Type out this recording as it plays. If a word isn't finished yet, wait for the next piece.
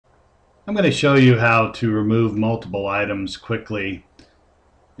I'm going to show you how to remove multiple items quickly,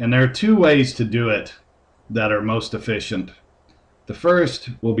 and there are two ways to do it that are most efficient. The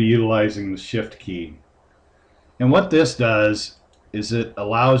first will be utilizing the Shift key, and what this does is it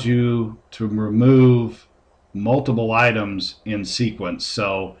allows you to remove multiple items in sequence.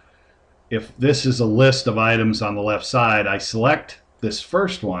 So if this is a list of items on the left side, I select this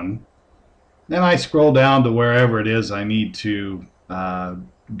first one, then I scroll down to wherever it is I need to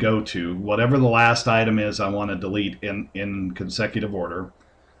go to, whatever the last item is I want to delete in consecutive order.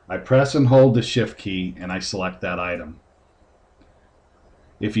 I press and hold the Shift key and I select that item.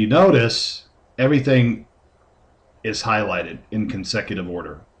 If you notice, everything is highlighted in consecutive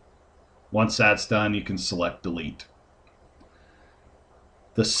order. Once that's done, you can select delete.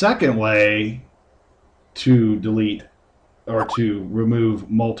 The second way to delete or to remove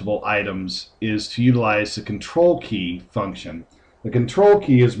multiple items is to utilize the Control key function. The Control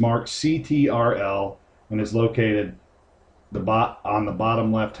key is marked CTRL and is located on the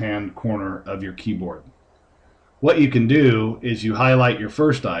bottom left-hand corner of your keyboard. What you can do is you highlight your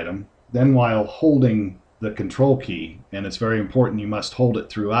first item, then while holding the Control key, and it's very important you must hold it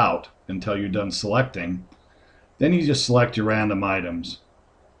throughout until you're done selecting, then you just select your random items.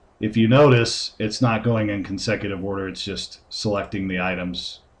 If you notice, it's not going in consecutive order, it's just selecting the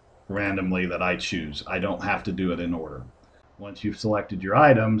items randomly that I choose. I don't have to do it in order. Once you've selected your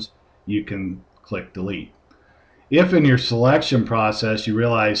items, you can click delete. If in your selection process you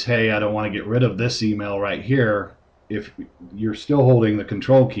realize, hey, I don't want to get rid of this email right here, if you're still holding the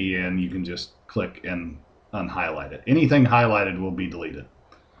Control key in, you can just click and unhighlight it. Anything highlighted will be deleted.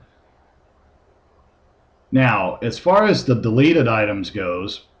 Now, as far as the deleted items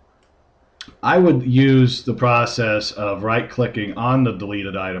goes, I would use the process of right-clicking on the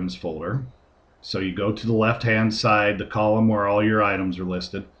deleted items folder. So you go to the left-hand side, the column where all your items are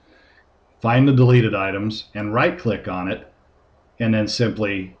listed, find the deleted items, and right-click on it, and then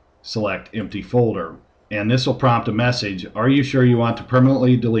simply select Empty Folder. And this will prompt a message, are you sure you want to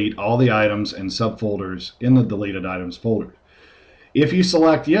permanently delete all the items and subfolders in the deleted items folder? If you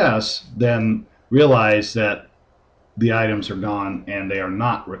select yes, then realize that the items are gone and they are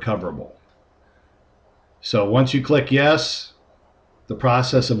not recoverable. So once you click yes, the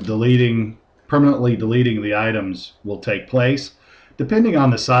process of permanently deleting the items will take place. Depending on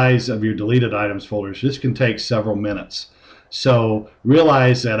the size of your deleted items folders, this can take several minutes. So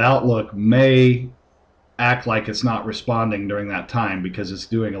realize that Outlook may act like it's not responding during that time because it's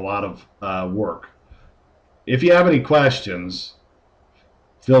doing a lot of work. If you have any questions,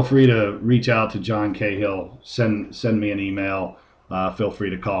 feel free to reach out to John Cahill. Send me an email. Feel free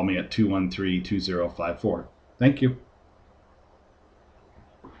to call me at 213-2054. Thank you.